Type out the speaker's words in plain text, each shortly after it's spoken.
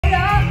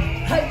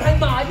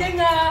英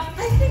啊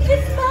I think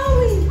it's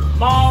Maui.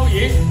 貓耳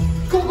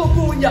嗰個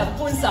半人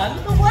半神。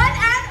 The one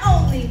and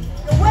only